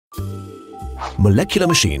Molecular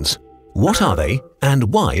machines. What are they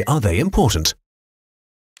and why are they important?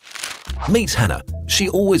 Meet Hannah. She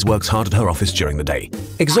always works hard at her office during the day.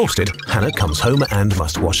 Exhausted, Hannah comes home and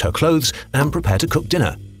must wash her clothes and prepare to cook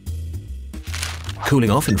dinner.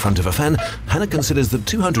 Cooling off in front of a fan, Hannah considers that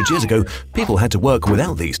 200 years ago, people had to work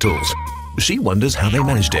without these tools. She wonders how they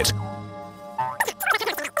managed it.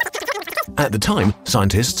 At the time,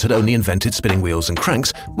 scientists had only invented spinning wheels and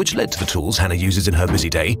cranks, which led to the tools Hannah uses in her busy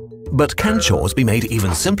day. But can chores be made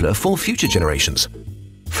even simpler for future generations?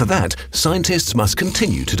 For that, scientists must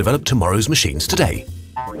continue to develop tomorrow's machines today.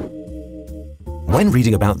 When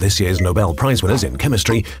reading about this year's Nobel Prize winners in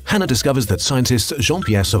chemistry, Hannah discovers that scientists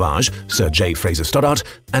Jean-Pierre Sauvage, Sir J. Fraser Stoddart,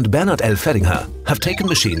 and Bernard L. Feringa have taken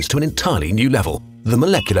machines to an entirely new level, the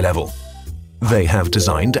molecular level. They have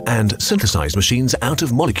designed and synthesized machines out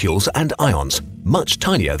of molecules and ions, much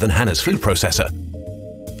tinier than Hannah's food processor.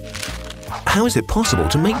 How is it possible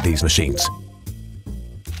to make these machines?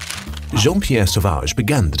 Jean-Pierre Sauvage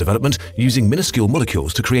began the development using minuscule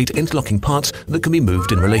molecules to create interlocking parts that can be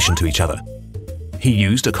moved in relation to each other. He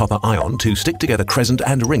used a copper ion to stick together crescent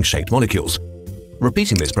and ring-shaped molecules.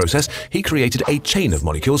 Repeating this process, he created a chain of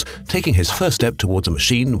molecules, taking his first step towards a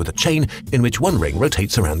machine with a chain in which one ring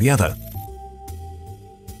rotates around the other.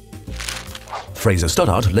 Fraser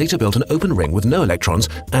Stoddart later built an open ring with no electrons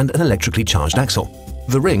and an electrically charged axle.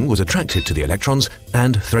 The ring was attracted to the electrons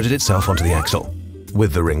and threaded itself onto the axle.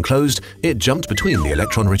 With the ring closed, it jumped between the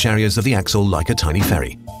electron-rich areas of the axle like a tiny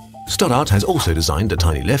ferry. Stoddart has also designed a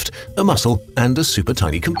tiny lift, a muscle, and a super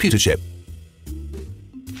tiny computer chip.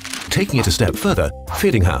 Taking it a step further,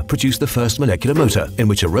 Feringa produced the first molecular motor in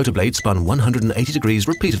which a rotor blade spun 180 degrees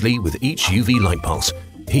repeatedly with each UV light pulse.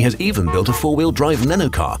 He has even built a four-wheel drive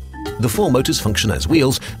nanocar. The four motors function as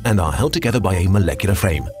wheels and are held together by a molecular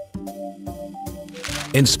frame.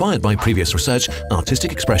 Inspired by previous research,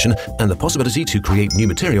 artistic expression, and the possibility to create new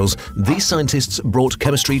materials, these scientists brought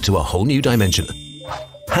chemistry to a whole new dimension.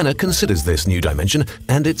 Hannah considers this new dimension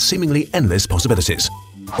and its seemingly endless possibilities.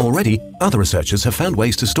 Already, other researchers have found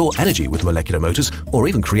ways to store energy with molecular motors or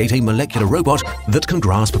even create a molecular robot that can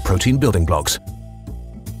grasp protein building blocks.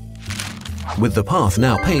 With the path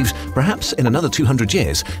now paved, perhaps in another 200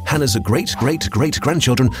 years, Hannah's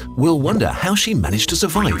great-great-great-grandchildren will wonder how she managed to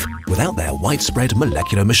survive without their widespread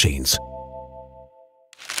molecular machines.